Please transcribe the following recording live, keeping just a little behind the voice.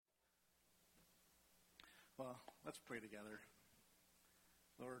Well, let's pray together.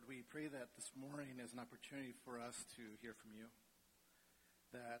 Lord, we pray that this morning is an opportunity for us to hear from you.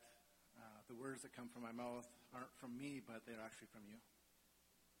 That the words that come from my mouth aren't from me, but they're actually from you.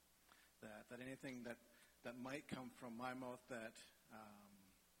 That anything that might come from my mouth that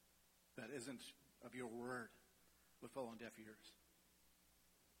isn't of your word would fall on deaf ears.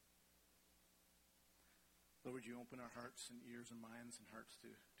 Lord, would you open our hearts and ears and minds and hearts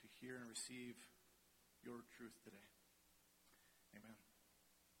to hear and receive your truth today. Amen.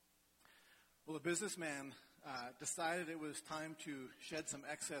 Well, a businessman decided it was time to shed some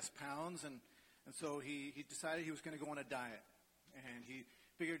excess pounds, and so he decided he was going to go on a diet. And he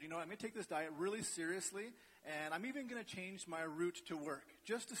figured, I'm going to take this diet really seriously, and I'm even going to change my route to work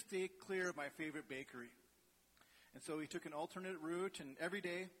just to stay clear of my favorite bakery. And so he took an alternate route, and every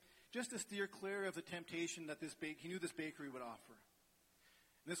day, just to steer clear of the temptation that he knew this bakery would offer.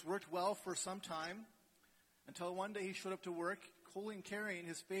 And this worked well for some time, until one day he showed up to work, carrying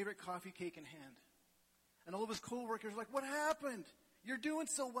his favorite coffee cake in hand. And all of his co-workers were like, "What happened? You're doing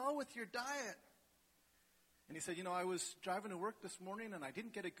so well with your diet." And he said, I was driving to work this morning and I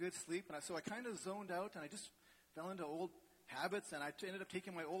didn't get a good sleep. And so I kind of zoned out and I just fell into old habits and I ended up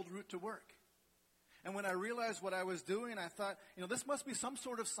taking my old route to work. And when I realized what I was doing, I thought, this must be some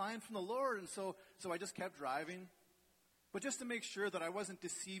sort of sign from the Lord. And so I just kept driving. But just to make sure that I wasn't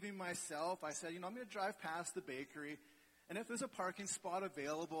deceiving myself, I said, I'm going to drive past the bakery. And if there's a parking spot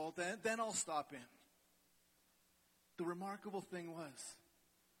available, then I'll stop in. The remarkable thing was,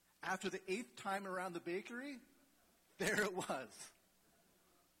 after the 8th time around the bakery, there it was.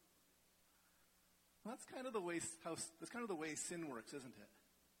 Well, that's kind of the way sin works, isn't it?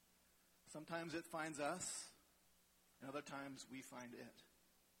 Sometimes it finds us, and other times we find it.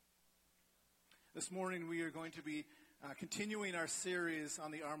 This morning we are going to be continuing our series on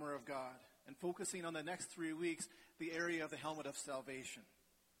the armor of God and focusing on the next 3 weeks the area of the helmet of salvation.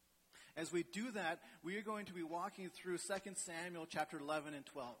 As we do that, we are going to be walking through 2 Samuel chapter 11 and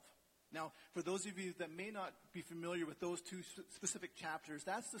 12. Now, for those of you that may not be familiar with those two specific chapters,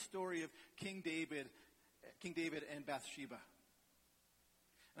 that's the story of King David and Bathsheba.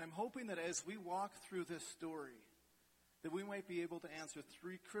 And I'm hoping that as we walk through this story, that we might be able to answer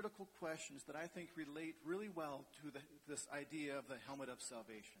 3 critical questions that I think relate really well to this idea of the helmet of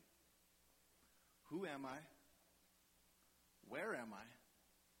salvation. Who am I? Where am I?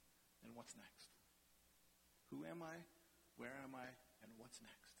 And what's next? Who am I? Where am I? And what's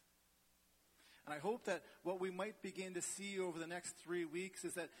next? And I hope that what we might begin to see over the next 3 weeks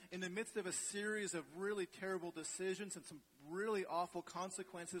is that in the midst of a series of really terrible decisions and some really awful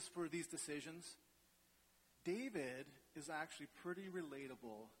consequences for these decisions, David is actually pretty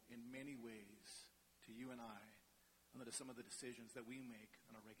relatable in many ways to you and I, and to some of the decisions that we make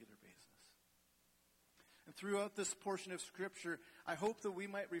on a regular basis. And throughout this portion of Scripture, I hope that we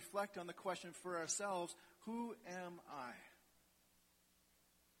might reflect on the question for ourselves, who am I?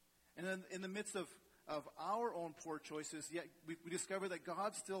 And then in the midst of our own poor choices, yet we discover that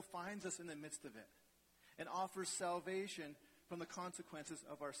God still finds us in the midst of it and offers salvation from the consequences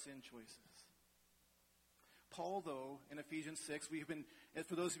of our sin choices. Paul, though, in Ephesians 6,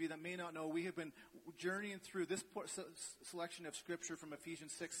 for those of you that may not know, we have been journeying through this selection of Scripture from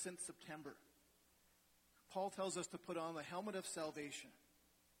Ephesians 6 since September. Paul tells us to put on the helmet of salvation.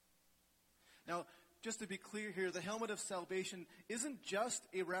 Now, just to be clear here, the helmet of salvation isn't just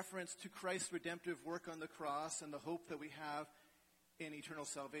a reference to Christ's redemptive work on the cross and the hope that we have in eternal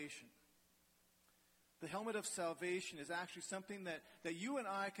salvation. The helmet of salvation is actually something that you and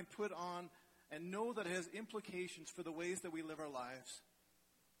I can put on and know that it has implications for the ways that we live our lives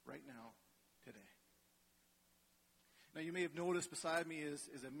right now, today. Now, you may have noticed beside me is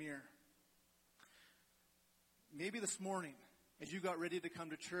a mirror. Maybe this morning, as you got ready to come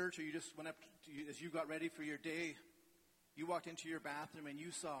to church, or you just went up, as you got ready for your day, you walked into your bathroom and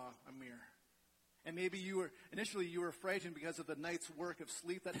you saw a mirror. And maybe initially you were frightened because of the night's work of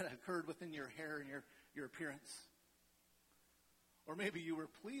sleep that had occurred within your hair and your appearance. Or maybe you were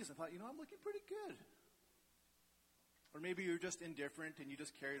pleased and thought, I'm looking pretty good. Or maybe you were just indifferent and you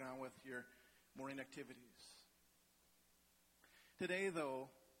just carried on with your morning activities. Today, though,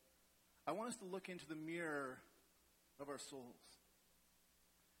 I want us to look into the mirror of our souls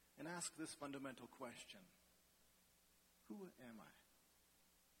and ask this fundamental question. Who am I?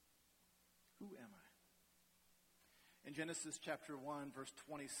 Who am I? In Genesis chapter 1, verse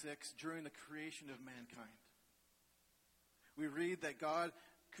 26, during the creation of mankind, we read that God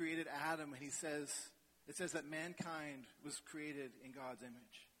created Adam, and it says that mankind was created in God's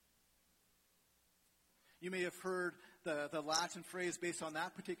image. You may have heard the Latin phrase based on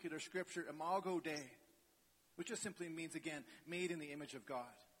that particular scripture, imago Dei, which just simply means, again, made in the image of God.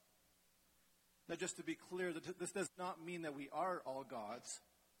 Now, just to be clear, that this does not mean that we are all gods,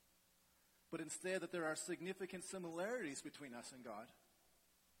 but instead that there are significant similarities between us and God.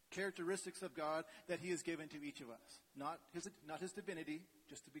 Characteristics of God that he has given to each of us. Not his divinity,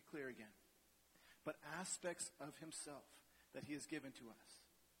 just to be clear again, but aspects of himself that he has given to us.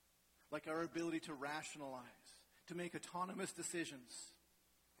 Like our ability to rationalize, to make autonomous decisions,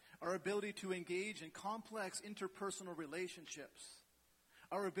 our ability to engage in complex interpersonal relationships,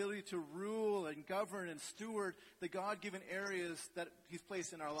 our ability to rule and govern and steward the God-given areas that he's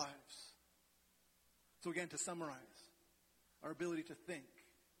placed in our lives. So again, to summarize, our ability to think,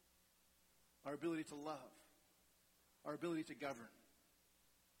 our ability to love, our ability to govern.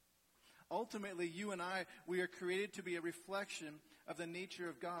 Ultimately, you and I, we are created to be a reflection of the nature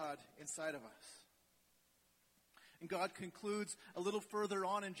of God inside of us. And God concludes a little further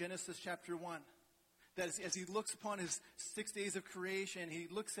on in Genesis chapter 1, that as he looks upon his 6 days of creation, he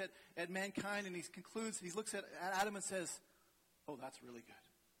looks at mankind and he looks at Adam and says, oh, that's really good.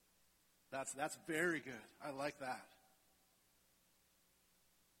 That's very good. I like that.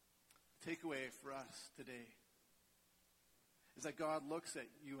 Takeaway for us today is that God looks at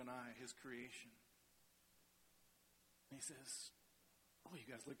you and I, his creation, and he says, oh,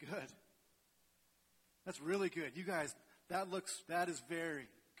 you guys look good. That's really good. You guys, that is very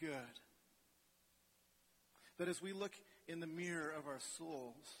good. That as we look in the mirror of our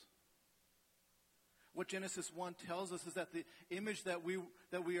souls, what Genesis 1 tells us is that the image that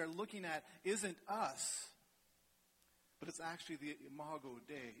we are looking at isn't us, but it's actually the Imago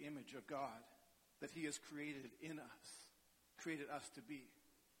Dei, image of God, that he has created in us, created us to be.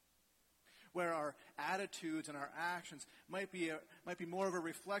 Where our attitudes and our actions might be more of a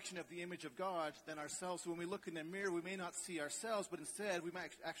reflection of the image of God than ourselves. So when we look in the mirror, we may not see ourselves, but instead we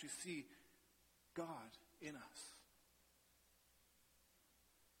might actually see God in us.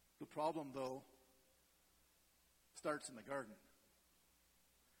 The problem, though, starts in the garden.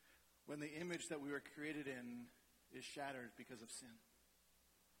 When the image that we were created in is shattered because of sin.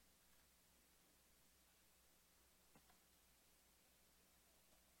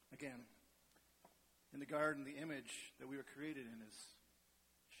 Again, in the garden, the image that we were created in is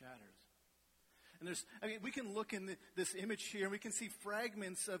shattered. And we can look in this image here, and we can see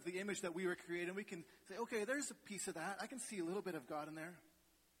fragments of the image that we were created, and we can say, okay, there's a piece of that. I can see a little bit of God in there.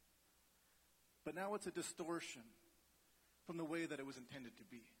 But now it's a distortion from the way that it was intended to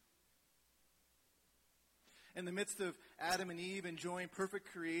be. In the midst of Adam and Eve enjoying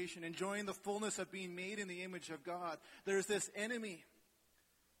perfect creation, enjoying the fullness of being made in the image of God, there's this enemy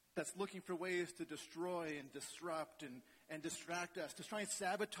that's looking for ways to destroy and disrupt and distract us, to try and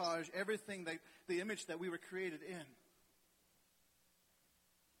sabotage everything, that the image that we were created in.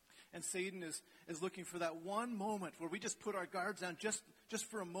 And Satan is looking for that one moment where we just put our guards down just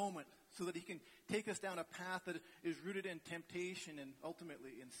for a moment, so that he can take us down a path that is rooted in temptation and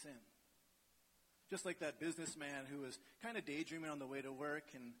ultimately in sin. Just like that businessman who was kind of daydreaming on the way to work,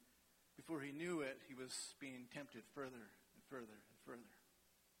 and before he knew it, he was being tempted further and further and further.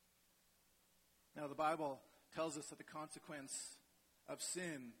 Now, the Bible tells us that the consequence of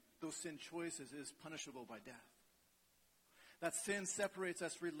sin, those sin choices, is punishable by death. That sin separates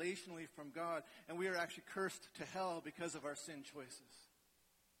us relationally from God, and we are actually cursed to hell because of our sin choices.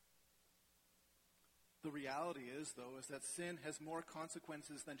 The reality is, though, is that sin has more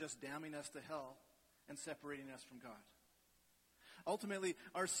consequences than just damning us to hell and separating us from God. Ultimately,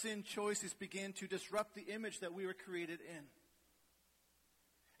 our sin choices begin to disrupt the image that we were created in.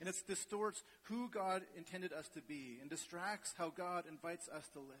 And it distorts who God intended us to be and distracts how God invites us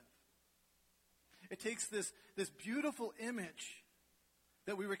to live. It takes this beautiful image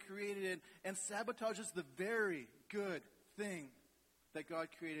that we were created in and sabotages the very good thing that God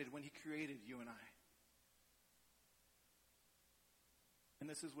created when he created you and I. And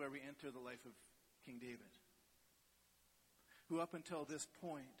this is where we enter the life of King David, who up until this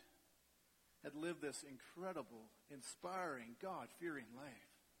point had lived this incredible, inspiring, God-fearing life.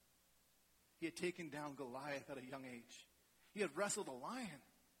 He had taken down Goliath at a young age. He had wrestled a lion.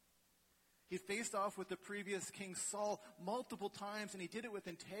 He faced off with the previous king Saul multiple times, and he did it with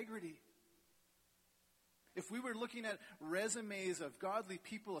integrity. If we were looking at resumes of godly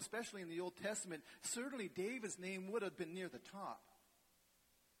people, especially in the Old Testament, certainly David's name would have been near the top.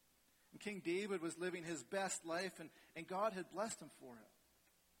 And King David was living his best life, and God had blessed him for it.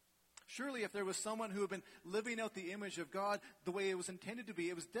 Surely if there was someone who had been living out the image of God the way it was intended to be,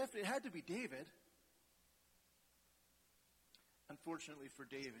 it had to be David. Unfortunately for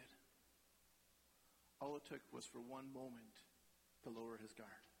David, all it took was for one moment to lower his guard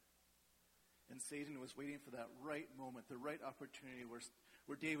and And Satan was waiting for that right moment, the right opportunity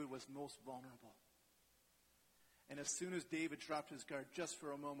where David was most vulnerable. And as soon as David dropped his guard just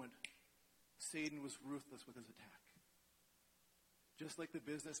for a moment, Satan was ruthless with his attack. Just like the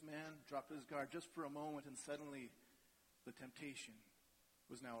businessman dropped his guard just for a moment, and suddenly the temptation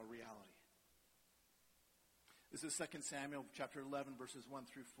was now a reality. This is 2 Samuel chapter 11, verses 1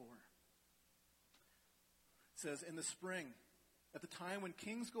 through 4. It says, in the spring, at the time when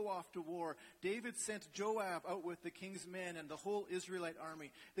kings go off to war, David sent Joab out with the king's men and the whole Israelite army.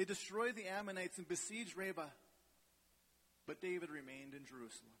 They destroyed the Ammonites and besieged Rabbah. But David remained in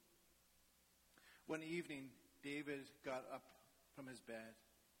Jerusalem. One evening, David got up from his bed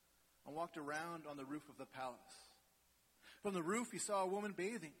and walked around on the roof of the palace. From the roof, he saw a woman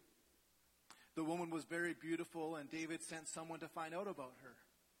bathing. The woman was very beautiful, and David sent someone to find out about her.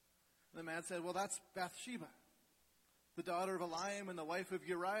 The man said, well, that's Bathsheba, the daughter of Eliam and the wife of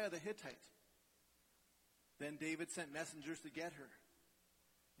Uriah the Hittite. Then David sent messengers to get her,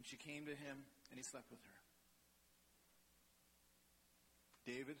 and she came to him, and he slept with her.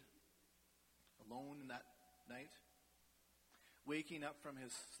 David, alone in that night, waking up from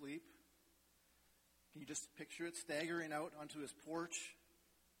his sleep, can you just picture it, staggering out onto his porch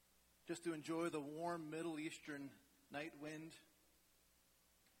just to enjoy the warm Middle Eastern night wind.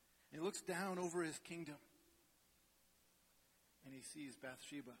 And he looks down over his kingdom, and he sees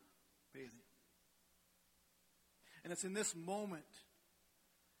Bathsheba bathing. And it's in this moment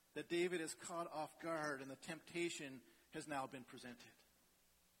that David is caught off guard, and the temptation has now been presented.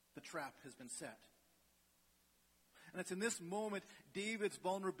 The trap has been set. And it's in this moment David's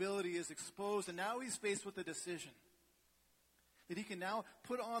vulnerability is exposed, and now he's faced with a decision. That he can now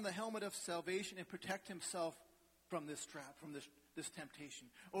put on the helmet of salvation and protect himself from this trap, from this temptation.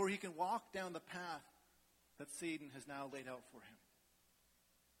 Or he can walk down the path that Satan has now laid out for him.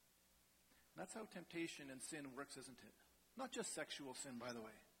 And that's how temptation and sin works, isn't it? Not just sexual sin, by the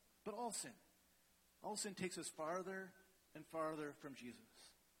way, but all sin. All sin takes us farther and farther from Jesus.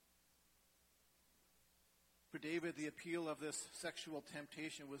 For David, the appeal of this sexual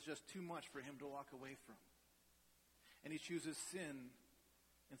temptation was just too much for him to walk away from. And he chooses sin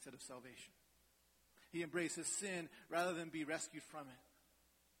instead of salvation. He embraces sin rather than be rescued from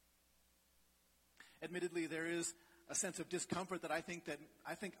it. Admittedly, there is a sense of discomfort that I think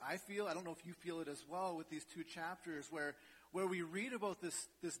I feel. I don't know if you feel it as well with these two chapters where we read about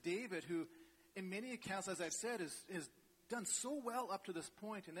this David who, in many accounts, as I've said, has done so well up to this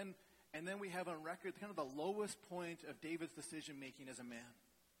point, and then we have on record kind of the lowest point of David's decision making as a man.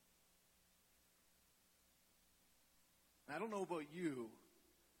 I don't know about you,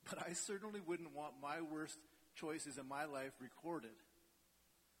 but I certainly wouldn't want my worst choices in my life recorded.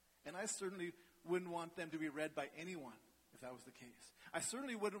 And I certainly wouldn't want them to be read by anyone if that was the case. I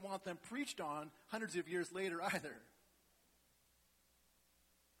certainly wouldn't want them preached on hundreds of years later either.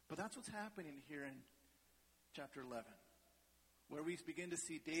 But that's what's happening here in chapter 11, where we begin to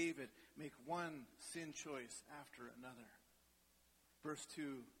see David make one sin choice after another. Verse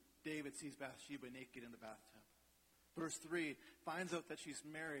 2, David sees Bathsheba naked in the bathtub. Verse 3, finds out that she's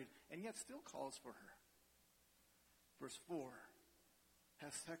married and yet still calls for her. Verse 4,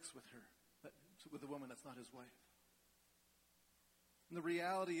 has sex with her, with a woman that's not his wife. And the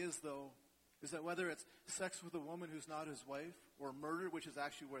reality is, though, is that whether it's sex with a woman who's not his wife or murder, which is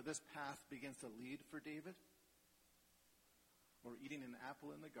actually where this path begins to lead for David, or eating an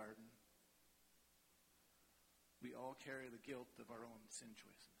apple in the garden, we all carry the guilt of our own sin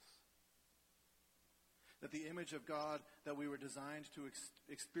choices. That the image of God that we were designed to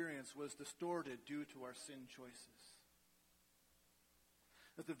experience was distorted due to our sin choices.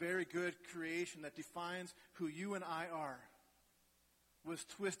 That the very good creation that defines who you and I are was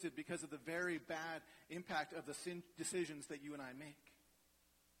twisted because of the very bad impact of the sin decisions that you and I make.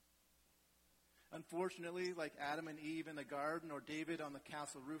 Unfortunately, like Adam and Eve in the garden or David on the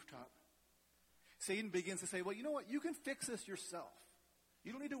castle rooftop, Satan begins to say, well, you know what? You can fix this yourself.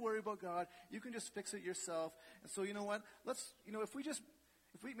 You don't need to worry about God. You can just fix it yourself. And so, you know what? Let's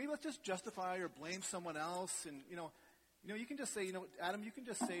just justify or blame someone else. And, you can just say, Adam, you can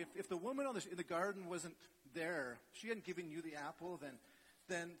just say, if the woman in the garden wasn't there, she hadn't given you the apple,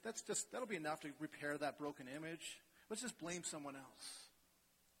 then that'll be enough to repair that broken image. Let's just blame someone else.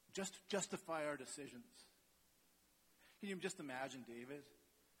 Just justify our decisions. Can you just imagine David?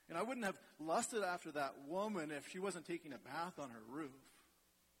 And I wouldn't have lusted after that woman if she wasn't taking a bath on her roof.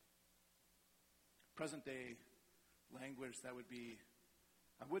 Present day language, that would be,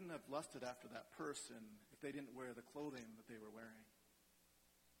 I wouldn't have lusted after that person if they didn't wear the clothing that they were wearing.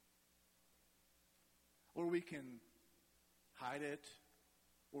 Or we can hide it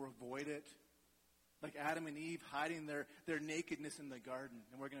or avoid it like Adam and Eve hiding their nakedness in the garden.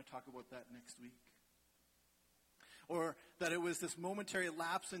 And we're going to talk about that next week. Or that it was this momentary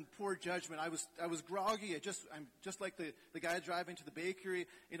lapse in poor judgment. I was groggy. I'm just like the guy driving to the bakery.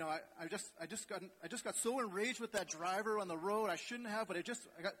 You know, I just got so enraged with that driver on the road. I shouldn't have, but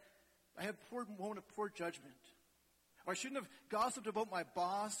I had a moment of poor judgment. Or I shouldn't have gossiped about my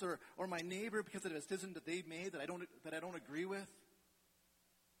boss or my neighbor because of a decision that they made that I don't agree with.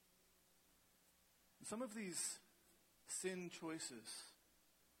 And some of these sin choices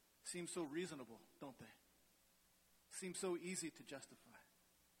seem so reasonable, don't they? Seem so easy to justify.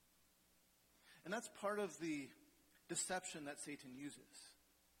 And that's part of the deception that Satan uses.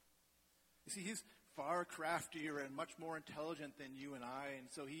 You see, he's far craftier and much more intelligent than you and I, and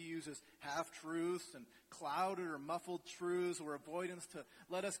so he uses half-truths and clouded or muffled truths or avoidance to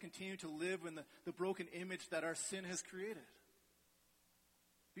let us continue to live in the broken image that our sin has created.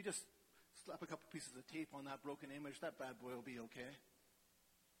 If you just slap a couple pieces of tape on that broken image, that bad boy will be okay.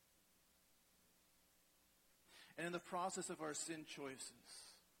 And in the process of our sin choices,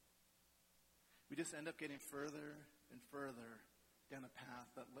 we just end up getting further and further down a path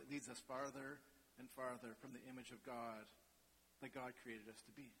that leads us farther and farther from the image of God that God created us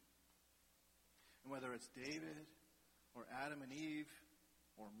to be. And whether it's David or Adam and Eve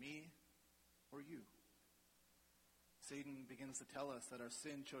or me or you, Satan begins to tell us that our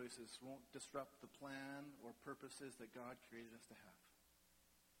sin choices won't disrupt the plan or purposes that God created us to have.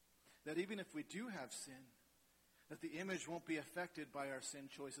 That even if we do have sin, that the image won't be affected by our sin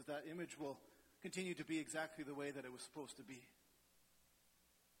choices. That image will continue to be exactly the way that it was supposed to be.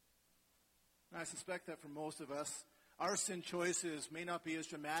 And I suspect that for most of us, our sin choices may not be as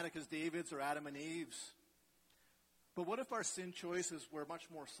dramatic as David's or Adam and Eve's. But what if our sin choices were much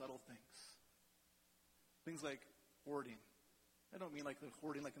more subtle things? Things like hoarding. I don't mean like the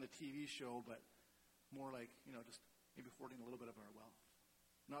hoarding like in the TV show, but more like, just maybe hoarding a little bit of our wealth.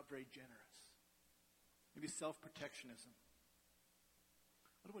 Not very generous. Maybe self-protectionism.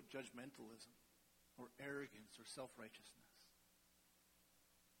 What about judgmentalism or arrogance or self-righteousness?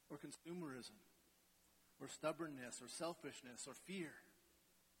 Or consumerism or stubbornness or selfishness or fear?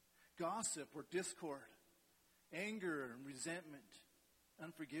 Gossip or discord? Anger and resentment?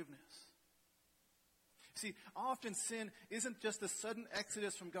 Unforgiveness? See, often sin isn't just a sudden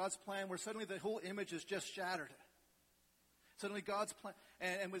exodus from God's plan where suddenly the whole image is just shattered. Suddenly God's plan,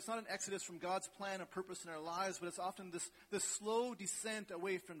 and it's not an exodus from God's plan and purpose in our lives, but it's often this slow descent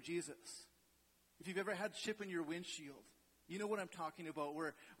away from Jesus. If you've ever had chip in your windshield, you know what I'm talking about,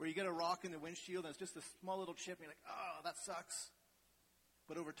 where you get a rock in the windshield and it's just a small little chip and you're like, oh, that sucks.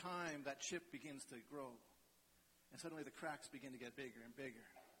 But over time, that chip begins to grow. And suddenly the cracks begin to get bigger and bigger.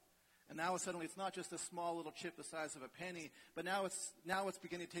 And now suddenly it's not just a small little chip the size of a penny, but now it's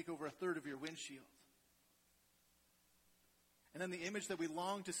beginning to take over a third of your windshield. And then the image that we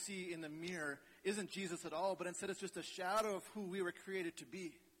long to see in the mirror isn't Jesus at all, but instead it's just a shadow of who we were created to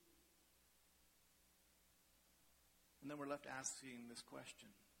be. And then we're left asking this question: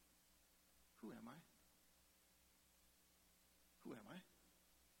 who am I? Who am I?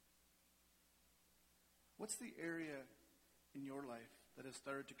 What's the area in your life that has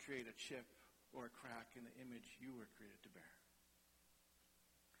started to create a chip or a crack in the image you were created to bear?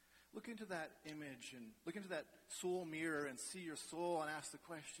 Look into that image and look into that soul mirror and see your soul and ask the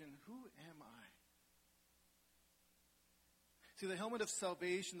question, who am I? See, the helmet of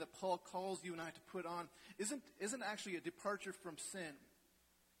salvation that Paul calls you and I to put on isn't actually a departure from sin.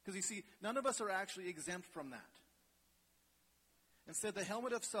 Because you see, none of us are actually exempt from that. Instead, the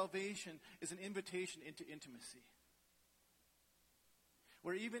helmet of salvation is an invitation into intimacy.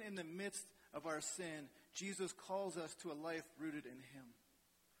 Where even in the midst of our sin, Jesus calls us to a life rooted in Him.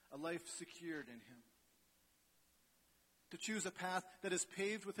 A life secured in Him. To choose a path that is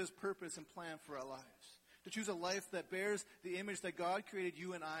paved with His purpose and plan for our lives. To choose a life that bears the image that God created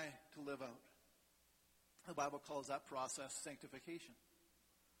you and I to live out. The Bible calls that process sanctification.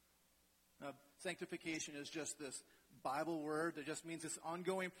 Now, sanctification is just this Bible word that just means this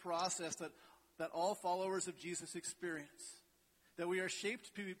ongoing process that all followers of Jesus experience. That we are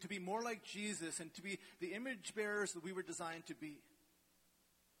shaped to be more like Jesus and to be the image bearers that we were designed to be.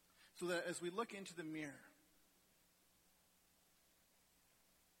 So that as we look into the mirror,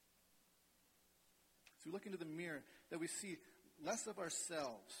 that we see less of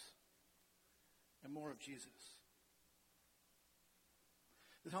ourselves and more of Jesus.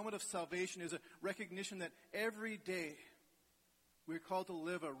 The helmet of salvation is a recognition that every day we're called to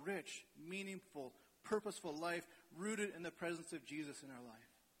live a rich, meaningful, purposeful life rooted in the presence of Jesus in our life.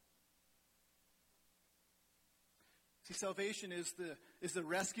 See, salvation is the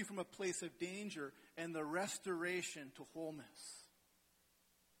rescue from a place of danger and the restoration to wholeness.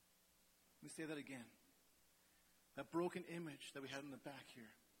 Let me say that again. That broken image that we had in the back here.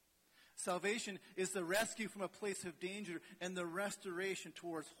 Salvation is the rescue from a place of danger and the restoration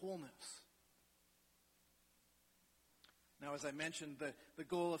towards wholeness. Now, as I mentioned, the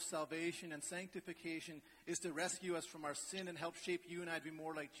goal of salvation and sanctification is to rescue us from our sin and help shape you and I to be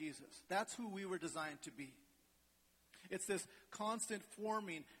more like Jesus. That's who we were designed to be. It's this constant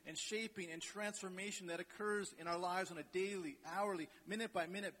forming and shaping and transformation that occurs in our lives on a daily, hourly,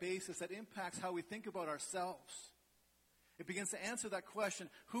 minute-by-minute basis that impacts how we think about ourselves. It begins to answer that question,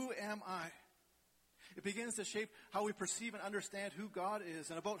 who am I? It begins to shape how we perceive and understand who God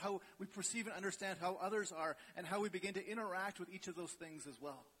is and about how we perceive and understand how others are and how we begin to interact with each of those things as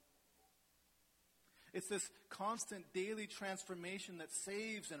well. It's this constant daily transformation that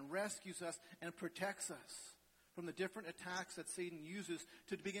saves and rescues us and protects us from the different attacks that Satan uses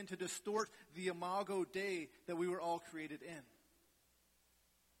to begin to distort the imago Dei that we were all created in.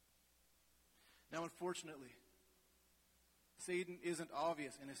 Now, unfortunately, Satan isn't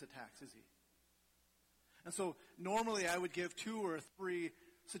obvious in his attacks, is he? And so normally I would give 2 or 3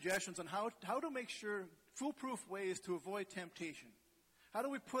 suggestions on how to make sure, foolproof ways to avoid temptation. How do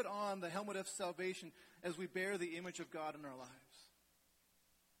we put on the helmet of salvation as we bear the image of God in our lives?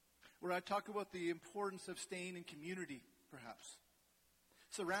 Where I talk about the importance of staying in community, perhaps.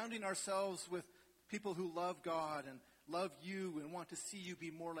 Surrounding ourselves with people who love God and love you and want to see you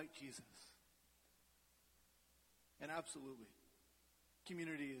be more like Jesus. And absolutely,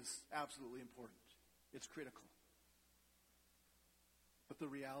 community is absolutely important. It's critical. But the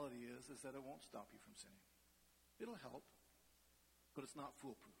reality is that it won't stop you from sinning. It'll help, but it's not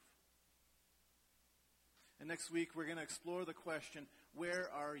foolproof. And next week, we're going to explore the question, where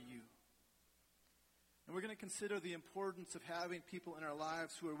are you? And we're going to consider the importance of having people in our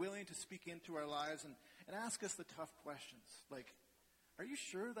lives who are willing to speak into our lives and ask us the tough questions. Like, are you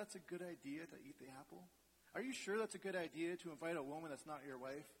sure that's a good idea to eat the apple? Are you sure that's a good idea to invite a woman that's not your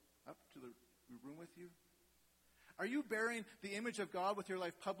wife up to the room with you? Are you bearing the image of God with your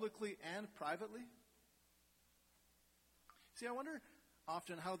life publicly and privately? See, I wonder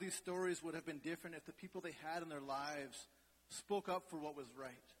often how these stories would have been different if the people they had in their lives spoke up for what was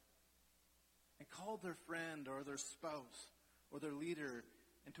right and called their friend or their spouse or their leader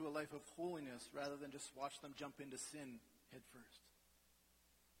into a life of holiness rather than just watch them jump into sin head first.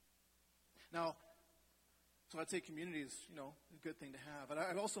 Now, so I'd say community is, a good thing to have. But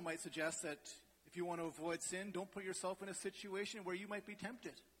I also might suggest that if you want to avoid sin, don't put yourself in a situation where you might be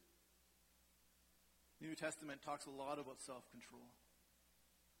tempted. The New Testament talks a lot about self-control.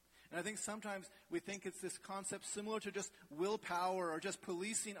 And I think sometimes we think it's this concept similar to just willpower or just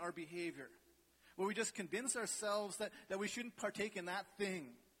policing our behavior, where we just convince ourselves that we shouldn't partake in that thing,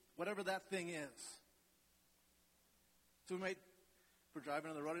 whatever that thing is. So we might, if we're driving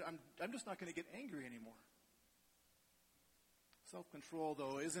on the road, I'm just not going to get angry anymore. Self-control,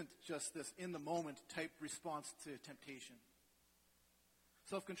 though, isn't just this in-the-moment type response to temptation.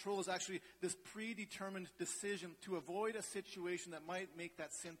 Self-control is actually this predetermined decision to avoid a situation that might make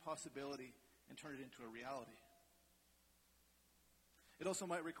that sin possibility and turn it into a reality. It also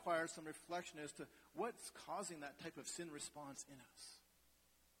might require some reflection as to what's causing that type of sin response in us.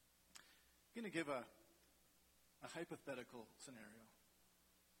 I'm going to give a hypothetical scenario.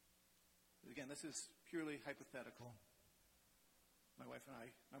 Again, this is purely hypothetical.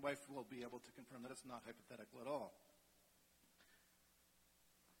 My wife will be able to confirm that it's not hypothetical at all.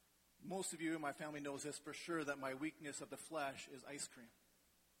 Most of you in my family knows this for sure, that my weakness of the flesh is ice cream.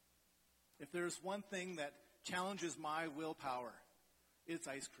 If there's one thing that challenges my willpower, it's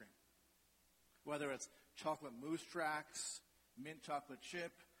ice cream. Whether it's chocolate mousse tracks, mint chocolate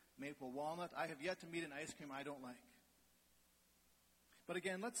chip, maple walnut, I have yet to meet an ice cream I don't like. But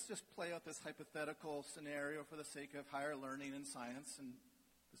again, let's just play out this hypothetical scenario for the sake of higher learning and science and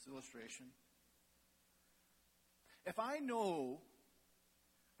this illustration. If I know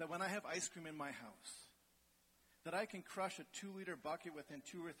that when I have ice cream in my house, that I can crush a 2-liter bucket within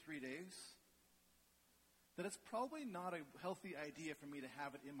 2 or 3 days, that it's probably not a healthy idea for me to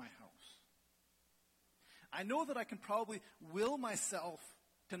have it in my house. I know that I can probably will myself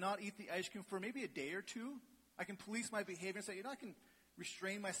to not eat the ice cream for maybe a day or two. I can police my behavior and say, I can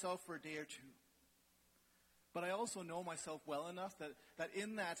restrain myself for a day or two. But I also know myself well enough that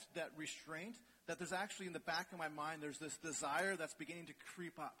in that restraint, that there's actually in the back of my mind, there's this desire that's beginning to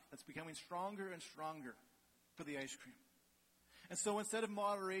creep up, that's becoming stronger and stronger for the ice cream. And so instead of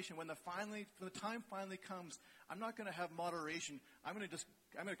moderation, when the time finally comes, I'm not going to have moderation. I'm going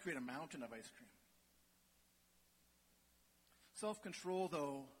to create a mountain of ice cream. Self-control,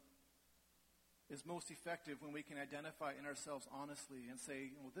 though, is most effective when we can identify in ourselves honestly and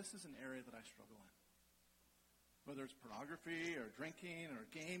say, well, this is an area that I struggle in. Whether it's pornography or drinking or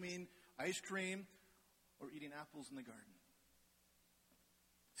gaming, ice cream, or eating apples in the garden.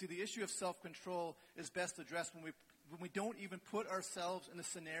 See, the issue of self-control is best addressed when we don't even put ourselves in a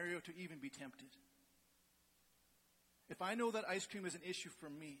scenario to even be tempted. If I know that ice cream is an issue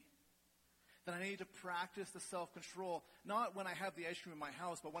for me, then I need to practice the self-control, not when I have the ice cream in my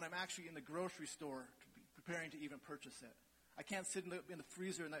house, but when I'm actually in the grocery store preparing to even purchase it. I can't sit in the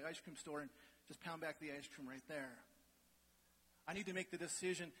freezer in the ice cream store and just pound back the ice cream right there. I need to make the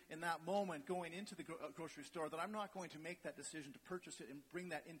decision in that moment going into the grocery store that I'm not going to make that decision to purchase it and bring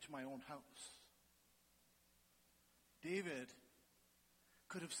that into my own house. David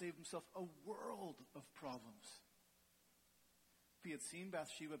could have saved himself a world of problems if he had seen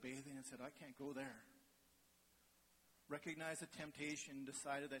Bathsheba bathing and said, I can't go there. Recognized the temptation,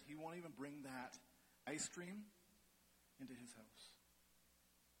 decided that he won't even bring that ice cream into his house.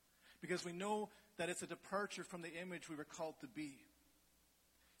 Because we know that it's a departure from the image we were called to be.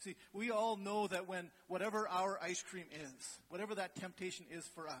 See, we all know that when whatever our ice cream is, whatever that temptation is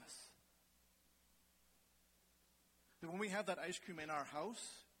for us, that when we have that ice cream in our house,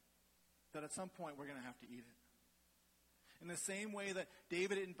 that at some point we're going to have to eat it. In the same way that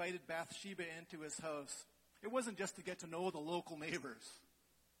David invited Bathsheba into his house, it wasn't just to get to know the local neighbors.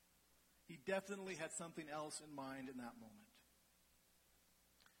 He definitely had something else in mind in that moment.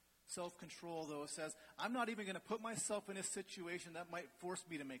 Self-control, though, says, I'm not even going to put myself in a situation that might force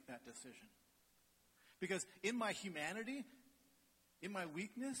me to make that decision. Because in my humanity, in my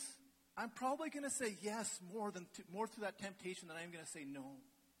weakness, I'm probably going to say yes more to that temptation than I'm going to say no.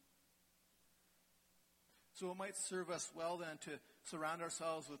 So it might serve us well then to surround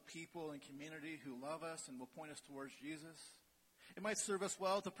ourselves with people and community who love us and will point us towards Jesus. It might serve us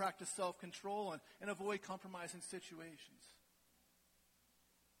well to practice self-control and avoid compromising situations.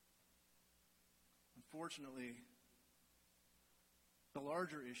 Unfortunately, the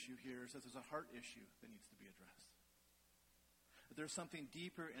larger issue here is that there's a heart issue that needs to be addressed. That there's something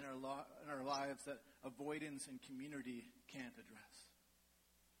deeper in our lives that avoidance and community can't address.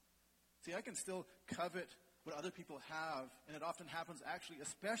 See, I can still covet what other people have, and it often happens actually,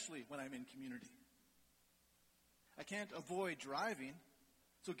 especially when I'm in community. I can't avoid driving,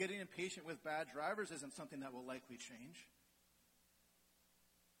 so getting impatient with bad drivers isn't something that will likely change.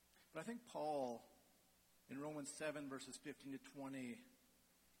 But I think Paul, in Romans 7, verses 15 to 20,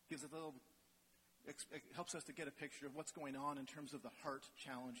 gives helps us to get a picture of what's going on in terms of the heart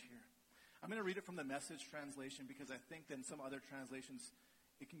challenge here. I'm going to read it from the Message translation because I think that in some other translations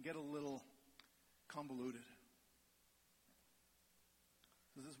it can get a little convoluted.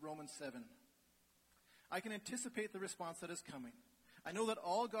 This is Romans 7. I can anticipate the response that is coming. I know that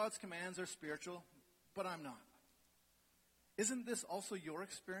all God's commands are spiritual, but I'm not. Isn't this also your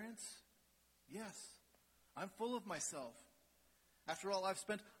experience? Yes. I'm full of myself. After all, I've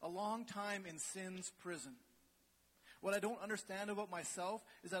spent a long time in sin's prison. What I don't understand about myself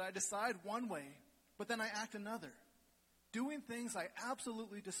is that I decide one way, but then I act another, doing things I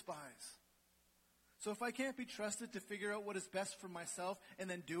absolutely despise. So if I can't be trusted to figure out what is best for myself and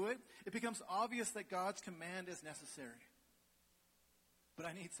then do it, it becomes obvious that God's command is necessary. But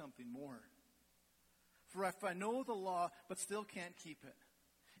I need something more. For if I know the law but still can't keep it,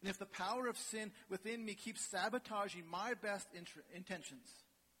 and if the power of sin within me keeps sabotaging my best intentions,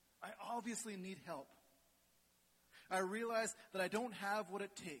 I obviously need help. I realize that I don't have what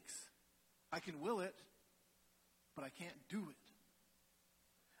it takes. I can will it, but I can't do it.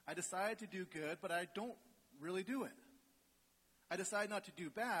 I decide to do good, but I don't really do it. I decide not to do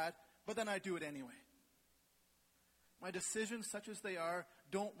bad, but then I do it anyway. My decisions, such as they are,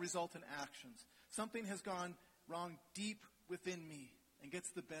 don't result in actions. Something has gone wrong deep within me and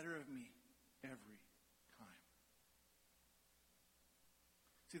gets the better of me every time.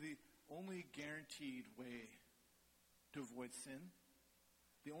 See, the only guaranteed way to avoid sin,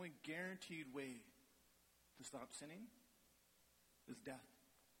 the only guaranteed way to stop sinning is death.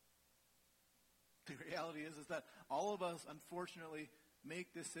 The reality is that all of us, unfortunately,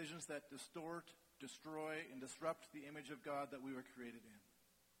 make decisions that distort, destroy, and disrupt the image of God that we were created in.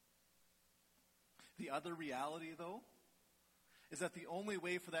 The other reality, though, is that the only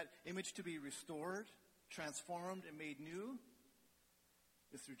way for that image to be restored, transformed, and made new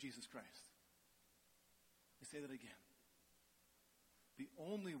is through Jesus Christ. I say that again. The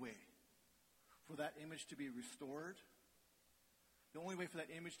only way for that image to be restored, the only way for that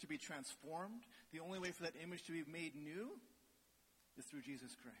image to be transformed, the only way for that image to be made new is through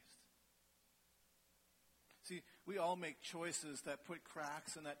Jesus Christ. See, we all make choices that put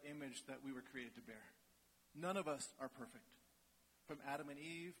cracks in that image that we were created to bear. None of us are perfect. From Adam and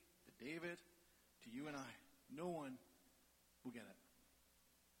Eve to David to you and I, no one will get it.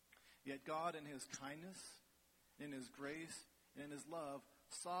 Yet God, in his kindness, in his grace, and in his love,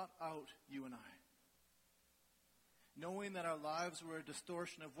 sought out you and I. Knowing that our lives were a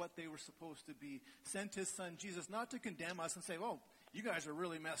distortion of what they were supposed to be, sent his son Jesus not to condemn us and say, "Oh, you guys are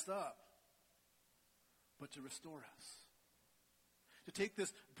really messed up," but to restore us. To take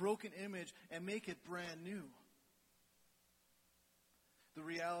this broken image and make it brand new. The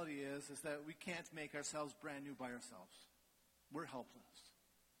reality is that we can't make ourselves brand new by ourselves. We're helpless.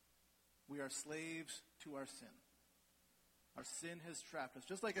 We are slaves to our sin. Our sin has trapped us.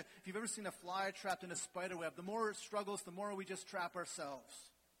 Just like if you've ever seen a fly trapped in a spider web, the more it struggles, the more we just trap ourselves.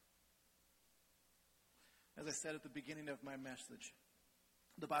 As I said at the beginning of my message,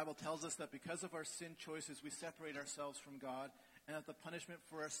 the Bible tells us that because of our sin choices, we separate ourselves from God, and that the punishment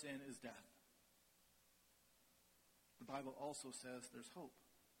for our sin is death. The Bible also says there's hope.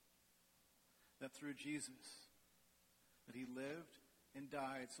 That through Jesus, that he lived and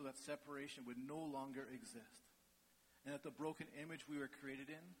died so that separation would no longer exist. And that the broken image we were created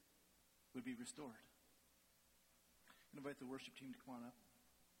in would be restored. I invite the worship team to come on up.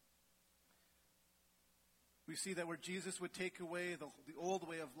 We see that where Jesus would take away the old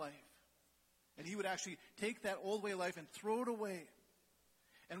way of life, and he would actually take that old way of life and throw it away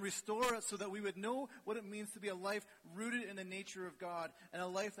and restore us so that we would know what it means to be a life rooted in the nature of God, and a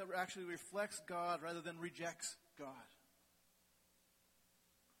life that actually reflects God rather than rejects God.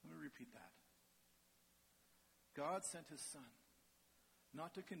 Let me repeat that. God sent his son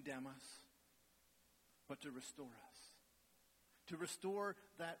not to condemn us, but to restore us. To restore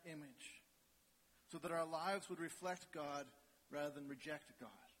that image so that our lives would reflect God rather than reject God.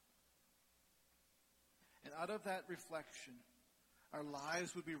 And out of that reflection, our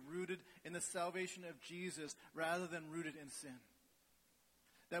lives would be rooted in the salvation of Jesus rather than rooted in sin.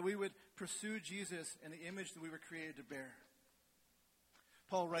 That we would pursue Jesus in the image that we were created to bear.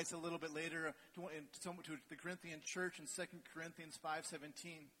 Paul writes a little bit later to the Corinthian church in 2 Corinthians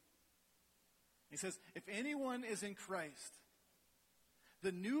 5:17. He says, "If anyone is in Christ,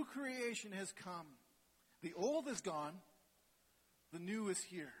 the new creation has come. The old is gone, the new is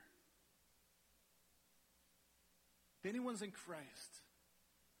here." If anyone's in Christ,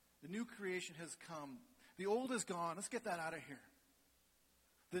 the new creation has come. The old is gone. Let's get that out of here.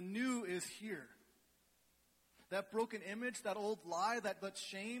 The new is here. That broken image, that old lie, that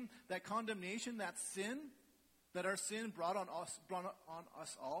shame, that condemnation, that sin, that our sin brought on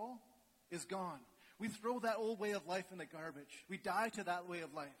us all, is gone. We throw that old way of life in the garbage. We die to that way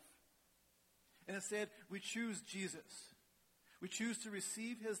of life. And instead, we choose Jesus. We choose to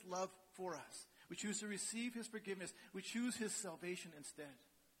receive his love for us. We choose to receive his forgiveness. We choose his salvation instead.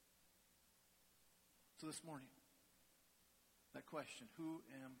 So this morning, that question, who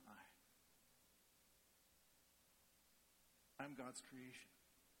am I? I'm God's creation.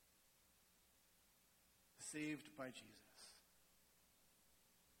 Saved by Jesus.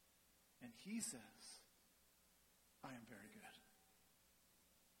 And he says, I am very good.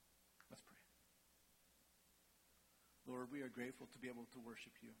 Let's pray. Lord, we are grateful to be able to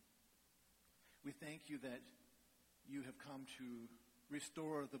worship you. We thank you that you have come to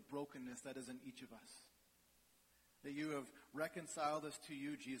restore the brokenness that is in each of us. That you have reconciled us to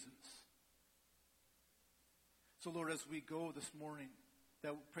you, Jesus. So, Lord, as we go this morning,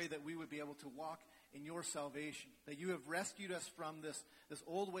 pray that we would be able to walk in your salvation. That you have rescued us from this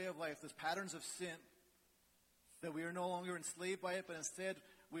old way of life, this patterns of sin. That we are no longer enslaved by it, but instead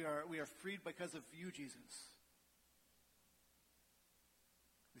we are freed because of you, Jesus.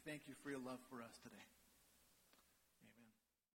 We thank you for your love for us today.